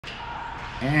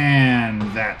And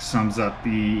that sums up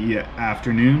the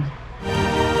afternoon.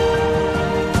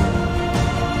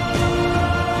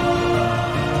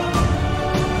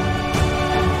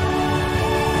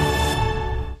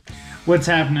 What's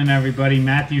happening, everybody?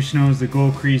 Matthew Snow's the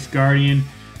Goal Crease Guardian,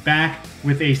 back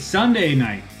with a Sunday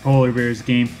night Polar Bears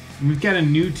game. And we've got a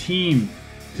new team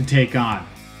to take on.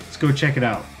 Let's go check it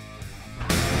out.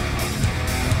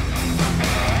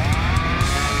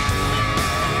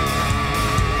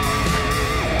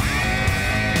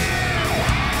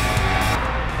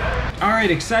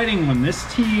 Alright, exciting one.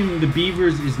 This team, the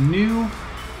Beavers, is new.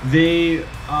 They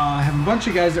have a bunch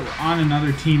of guys that were on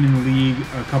another team in the league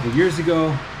a couple years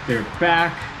ago. They're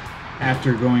back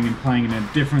after going and playing in a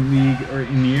different league or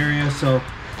in the area, so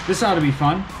this ought to be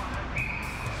fun.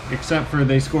 Except for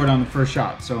they scored on the first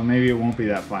shot, so maybe it won't be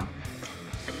that fun.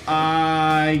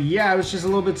 Yeah, it was just a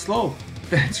little bit slow.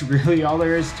 That's really all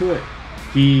there is to it.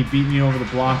 He beat me over the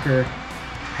blocker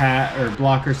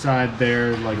side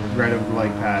there, like right over the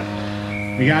leg pad.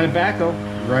 We got it back though,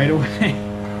 right away.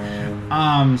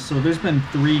 So there's been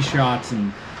 3 shots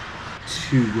and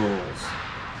 2 goals.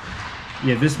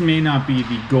 Yeah, this may not be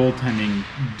the goaltending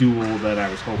duel that I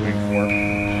was hoping for.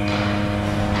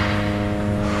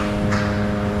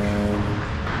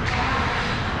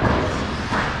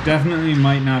 Definitely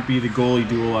might not be the goalie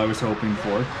duel I was hoping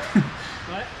for.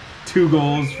 2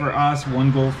 goals for us,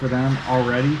 1 goal for them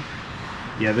already.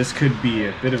 Yeah, this could be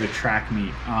a bit of a track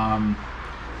meet.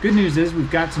 Good news is we've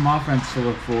got some offense to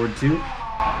look forward to.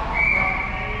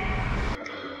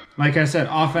 Like I said,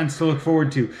 offense to look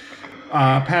forward to.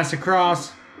 Pass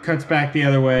across, cuts back the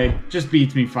other way, just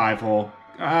beats me 5-hole.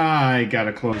 I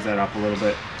gotta close that up a little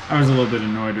bit. I was a little bit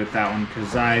annoyed with that one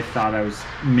because I thought I was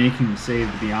making the save,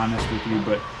 to be honest with you,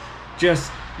 but just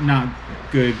not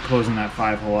good closing that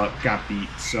 5-hole up, got beat.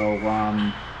 So,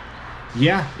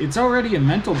 yeah, it's already a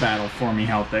mental battle for me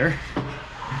out there.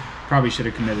 Probably should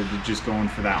have committed to just going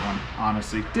for that one,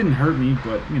 honestly. Didn't hurt me,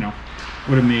 but, you know,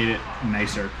 would have made it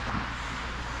nicer.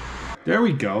 There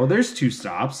we go. There's 2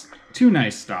 stops. 2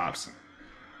 nice stops.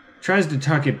 Tries to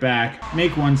tuck it back,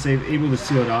 make 1 save, able to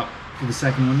seal it up for the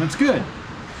second one. That's good.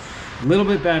 A little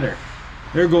bit better.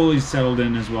 Their goalie's settled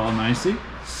in as well nicely.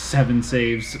 7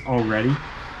 saves already.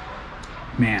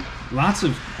 Man, lots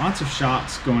of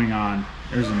shots going on.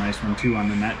 There's a nice one too on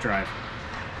the net drive.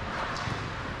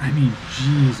 I mean,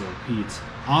 jeez, oh Pete.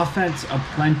 Offense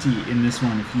aplenty in this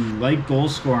one. If you like goal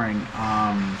scoring,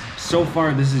 so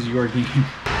far this is your game.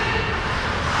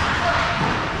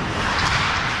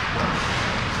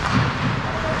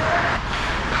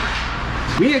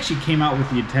 We actually came out with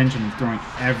the intention of throwing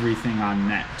everything on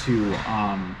net too.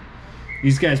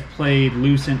 These guys played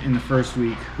Lucent in the first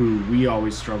week, who we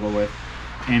always struggle with,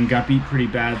 and got beat pretty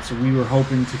bad, so we were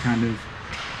hoping to kind of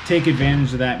take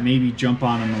advantage of that, maybe jump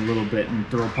on them a little bit and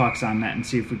throw pucks on net and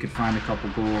see if we could find a couple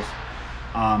goals.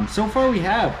 So far we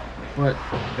have, but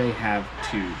they have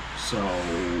too, so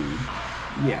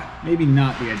yeah, maybe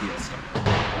not the ideal start.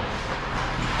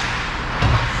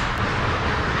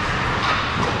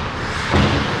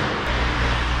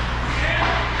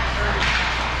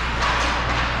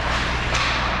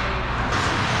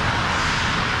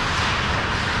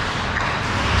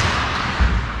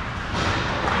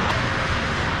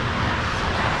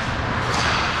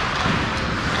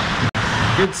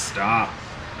 Good stop.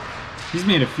 He's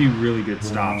made a few really good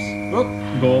stops. Oh,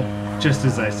 goal. Just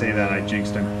as I say that, I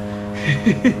jinxed him.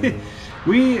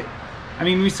 We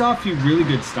saw a few really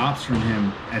good stops from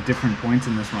him at different points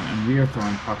in this one, and we are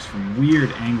throwing pucks from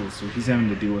weird angles, so he's having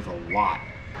to deal with a lot.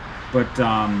 But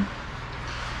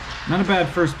not a bad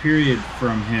first period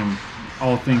from him,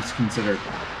 all things considered.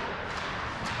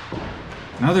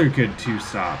 Another good 2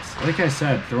 stops. Like I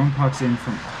said, throwing pucks in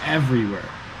from everywhere.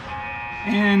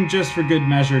 And just for good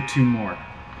measure, 2 more.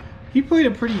 He played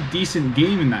a pretty decent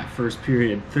game in that first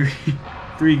period.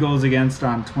 3 goals against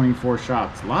on 24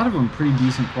 shots. A lot of them pretty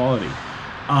decent quality.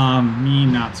 Me,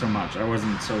 not so much. I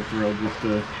wasn't so thrilled with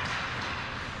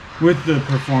the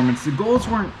performance. The goals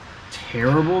weren't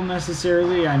terrible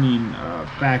necessarily. I mean,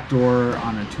 backdoor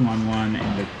on a 2-on-1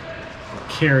 and a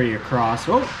carry across.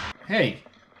 Oh, hey,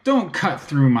 don't cut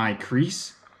through my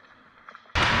crease.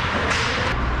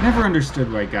 Never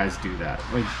understood why guys do that.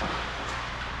 Like,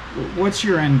 what's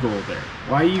your end goal there?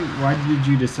 Why did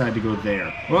you decide to go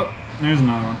there? Well, there's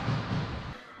another one.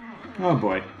 Oh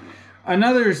boy.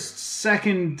 Another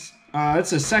second,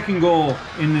 it's a second goal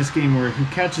in this game where he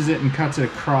catches it and cuts it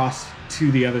across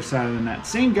to the other side of the net.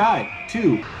 Same guy,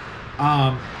 too.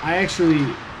 I actually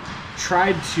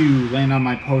tried to land on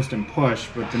my post and push,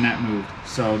 but the net moved,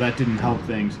 so that didn't help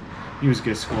things. He was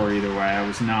going to score either way. I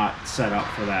was not set up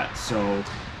for that, so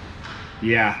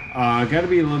Yeah, got to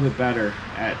be a little bit better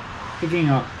at picking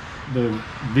up the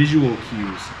visual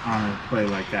cues on a play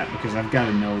like that, because I've got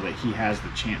to know that he has the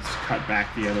chance to cut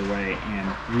back the other way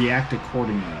and react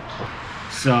accordingly.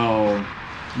 So,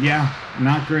 yeah,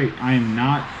 not great. I am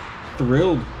not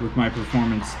thrilled with my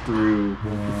performance through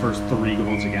the first 3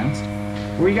 goals against.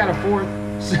 We got a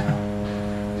 4th, so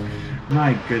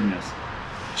my goodness.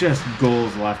 Just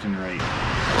goals left and right.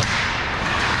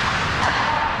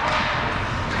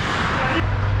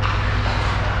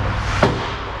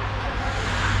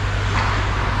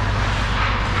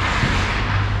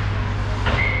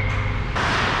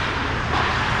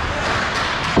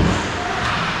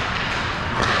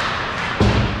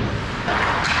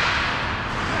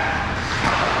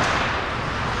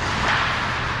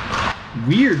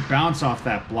 Weird bounce off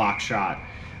that block shot.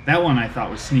 That one I thought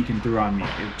was sneaking through on me.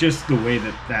 Just the way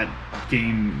that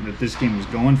this game was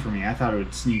going for me, I thought it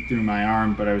would sneak through my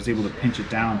arm, but I was able to pinch it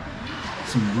down.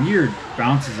 Some weird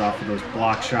bounces off of those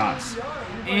block shots.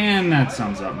 And that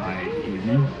sums up my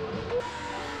evening.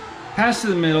 Pass to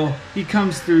the middle. He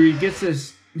comes through. He gets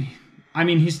this. I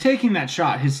mean, he's taking that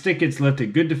shot. His stick gets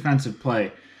lifted. Good defensive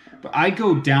play. But I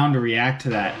go down to react to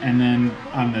that. And then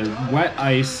on the wet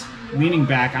ice, leaning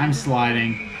back, I'm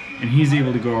sliding, and he's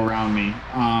able to go around me.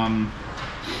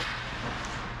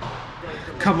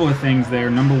 Couple of things there.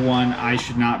 Number one, I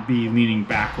should not be leaning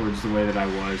backwards the way that I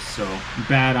was, so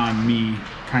bad on me,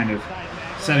 kind of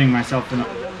setting myself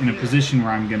in a position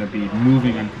where I'm going to be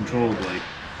moving uncontrollably.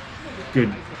 Good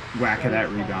whack of that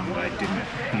rebound that I didn't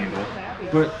handle.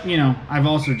 But, you know, I've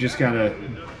also just got to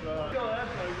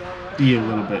be a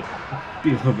little bit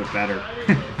better.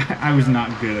 I was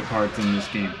not good at parts in this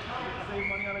game.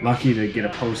 Lucky to get a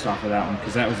post off of that one,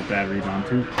 because that was a bad rebound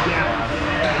too.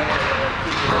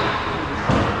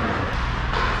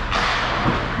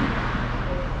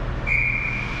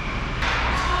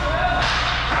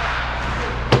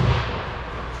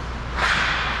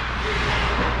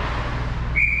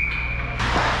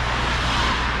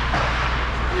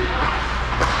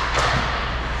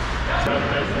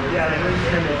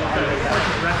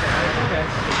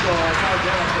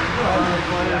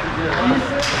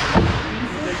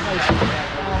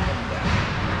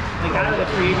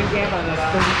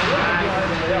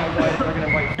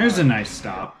 There's a nice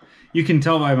stop. You can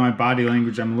tell by my body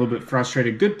language I'm a little bit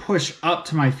frustrated. Good push up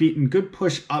to my feet and good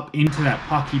push up into that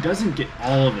puck. He doesn't get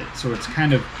all of it, so it's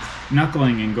kind of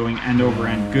knuckling and going end over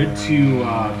end. Good to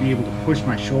be able to push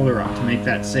my shoulder up to make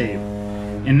that save.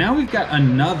 And now we've got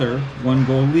another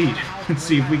 1-goal lead. Let's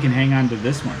see if we can hang on to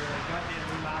this one.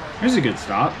 There's a good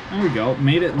stop. There we go.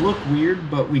 Made it look weird,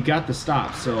 but we got the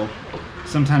stop, so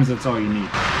sometimes that's all you need.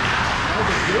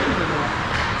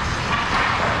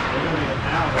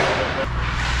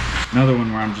 Another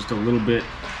one where I'm just a little bit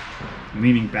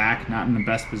leaning back, not in the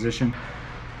best position.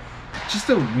 Just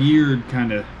a weird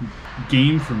kind of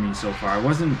game for me so far. I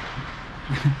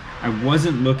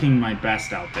wasn't looking my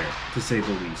best out there, to say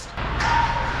the least.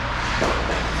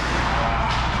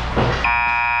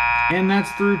 And that's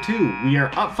through 2. We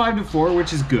are up 5-4,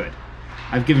 which is good.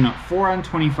 I've given up 4 on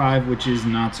 25, which is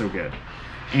not so good.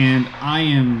 And I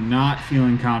am not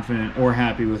feeling confident or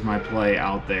happy with my play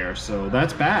out there, so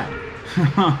that's bad.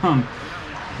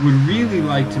 Would really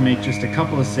like to make just a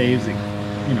couple of saves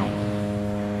that, you know,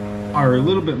 are a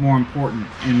little bit more important.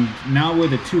 And now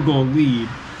with a 2-goal lead,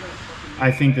 I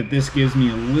think that this gives me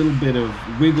a little bit of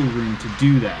wiggle room to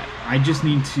do that. I just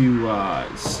need to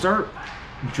start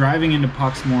driving into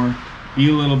pucks more, be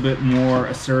a little bit more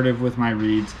assertive with my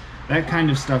reads. That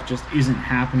kind of stuff just isn't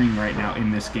happening right now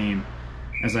in this game,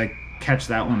 as I catch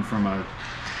that one from a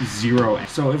 0.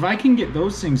 So if I can get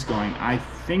those things going, I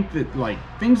think that like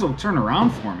things will turn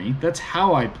around for me. That's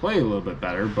how I play a little bit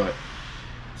better, but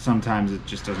sometimes it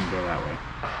just doesn't go that way.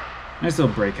 Nice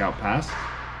little breakout pass.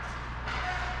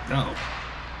 Oh.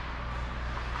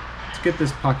 Let's get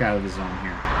this puck out of the zone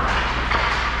here.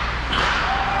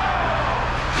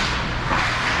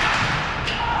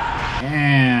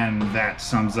 And that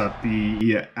sums up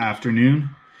the afternoon.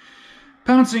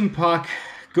 Bouncing puck,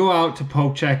 go out to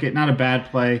poke check it, not a bad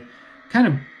play. Kind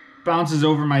of bounces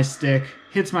over my stick,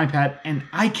 hits my pad, and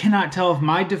I cannot tell if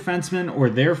my defenseman or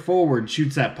their forward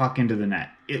shoots that puck into the net.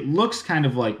 It looks kind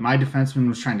of like my defenseman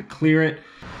was trying to clear it,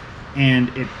 and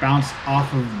it bounced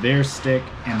off of their stick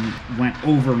and went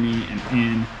over me and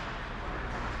in.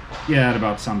 Yeah, that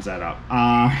about sums that up.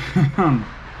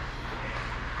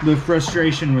 The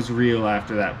frustration was real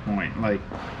after that point. Like,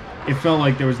 it felt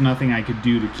like there was nothing I could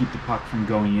do to keep the puck from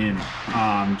going in.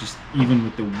 Just even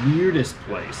with the weirdest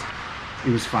plays, it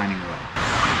was finding a way.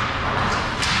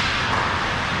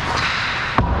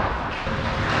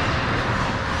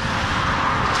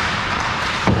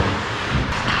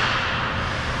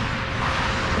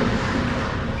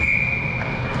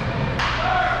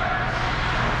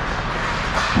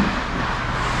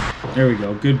 There we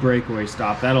go. Good breakaway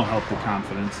stop. That'll help the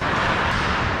confidence.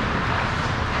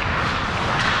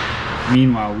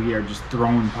 Meanwhile, we are just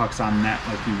throwing pucks on net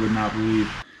like you would not believe.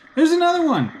 There's another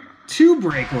one. 2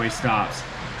 breakaway stops.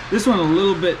 This one a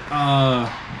little bit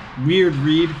weird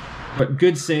read, but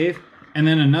good save. And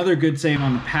then another good save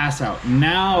on the pass out.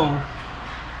 Now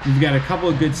we've got a couple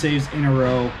of good saves in a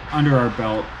row under our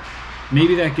belt.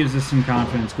 Maybe that gives us some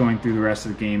confidence going through the rest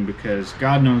of the game because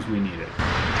God knows we need it.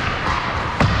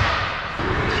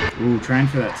 Ooh, trying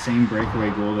for that same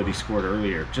breakaway goal that he scored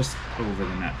earlier. Just over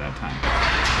the net that time.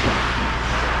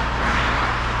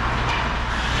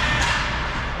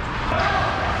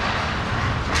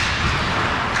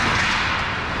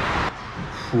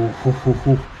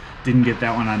 Ooh, didn't get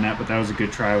that one on net, but that was a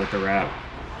good try with the wrap.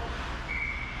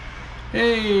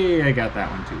 Hey, I got that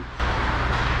one too.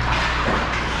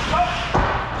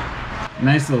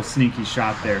 Nice little sneaky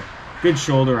shot there. Good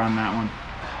shoulder on that one.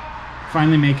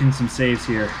 Finally making some saves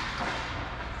here.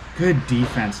 Good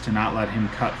defense to not let him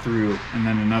cut through. And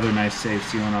then another nice save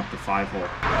sealing up the 5-hole.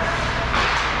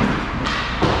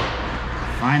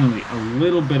 Finally, a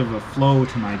little bit of a flow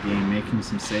to my game, making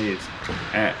some saves.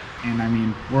 And I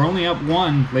mean, we're only up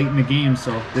 1 late in the game,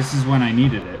 so this is when I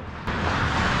needed it.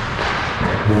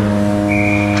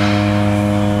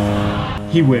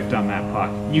 He whiffed on that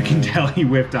puck. You can tell he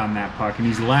whiffed on that puck, and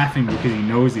he's laughing because he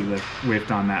knows he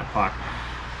whiffed on that puck.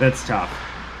 That's tough.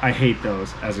 I hate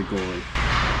those as a goalie.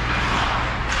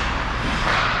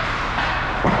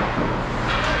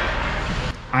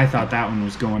 I thought that one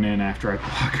was going in after I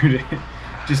blockered it,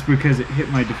 just because it hit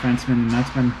my defenseman, and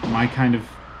that's been my kind of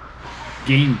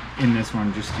game in this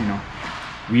one. Just, you know,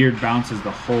 weird bounces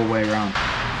the whole way around.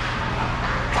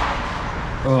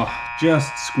 Oh,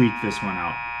 just squeaked this one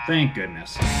out. Thank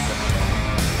goodness.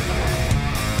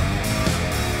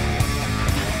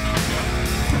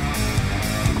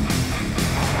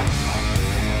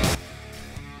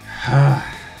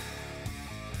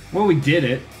 Well, we did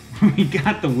it. We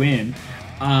got the win.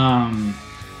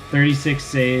 36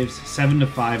 saves,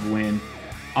 7-5 win.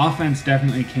 Offense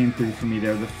definitely came through for me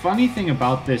there. The funny thing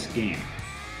about this game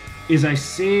is I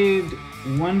saved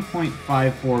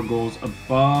 1.54 goals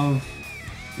above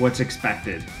what's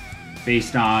expected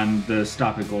based on the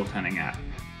stop at goaltending app.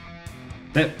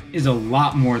 That is a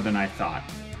lot more than I thought.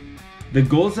 The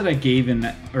goals that I gave in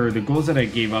that, or the goals that I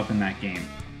gave up in that game,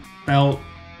 felt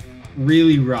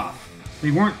really rough.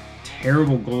 They weren't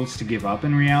terrible goals to give up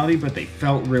in reality, but they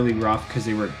felt really rough because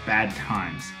they were at bad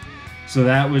times. So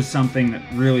that was something that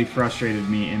really frustrated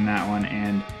me in that one,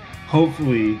 and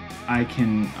hopefully I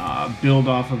can build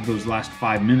off of those last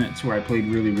 5 minutes where I played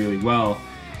really, really well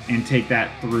and take that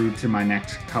through to my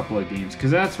next couple of games, because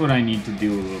that's what I need to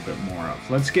do a little bit more of.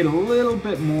 Let's get a little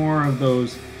bit more of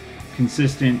those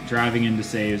consistent driving into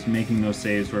saves, making those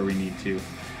saves where we need to,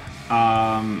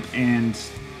 and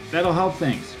that'll help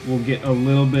things. We'll get a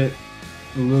little bit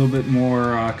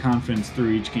more confidence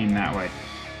through each game that way.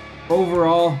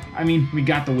 Overall, I mean, we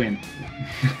got the win.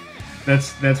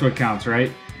 that's what counts,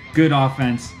 right? Good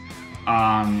offense,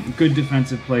 good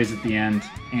defensive plays at the end,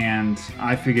 and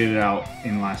I figured it out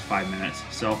in the last 5 minutes.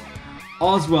 So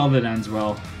all's well that ends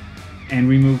well, and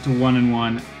we moved to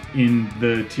 1-1 in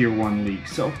the Tier 1 league.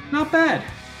 So not bad.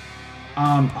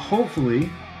 Hopefully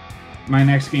my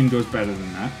next game goes better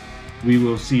than that. We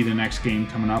will see the next game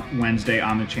coming up Wednesday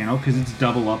on the channel because it's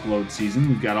double upload season.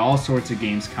 We've got all sorts of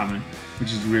games coming,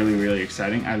 which is really, really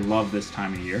exciting. I love this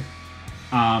time of year.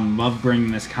 Love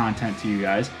bringing this content to you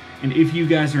guys. And if you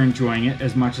guys are enjoying it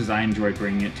as much as I enjoy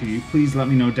bringing it to you, please let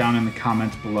me know down in the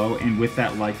comments below. And with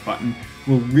that like button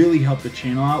will really help the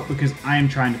channel out because I am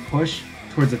trying to push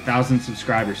towards 1,000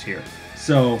 subscribers here.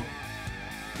 So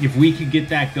if we could get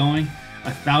that going,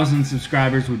 1,000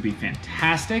 subscribers would be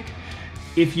fantastic.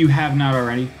 If you have not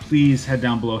already, please head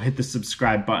down below, hit the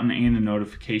subscribe button and the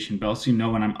notification bell so you know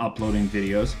when I'm uploading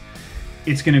videos.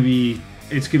 It's gonna be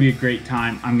a great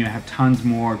time. I'm gonna have tons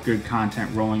more good content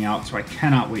rolling out, so I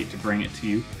cannot wait to bring it to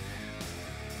you.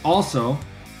 Also,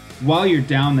 while you're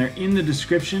down there in the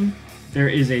description, there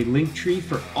is a link tree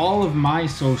for all of my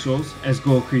socials as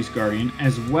Crease Guardian,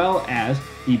 as well as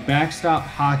the Backstop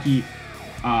Hockey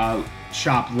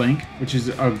shop link, which is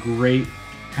a great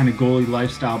kind of goalie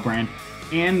lifestyle brand,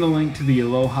 and the link to the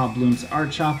Aloha Blooms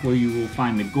art shop where you will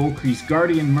find the Crease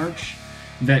Guardian merch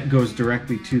that goes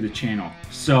directly to the channel.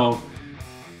 So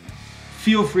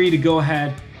feel free to go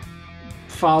ahead,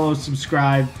 follow,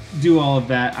 subscribe, do all of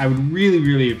that. I would really,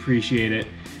 really appreciate it.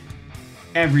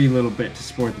 Every little bit to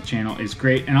support the channel is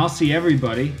great, and I'll see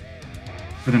everybody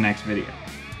for the next video.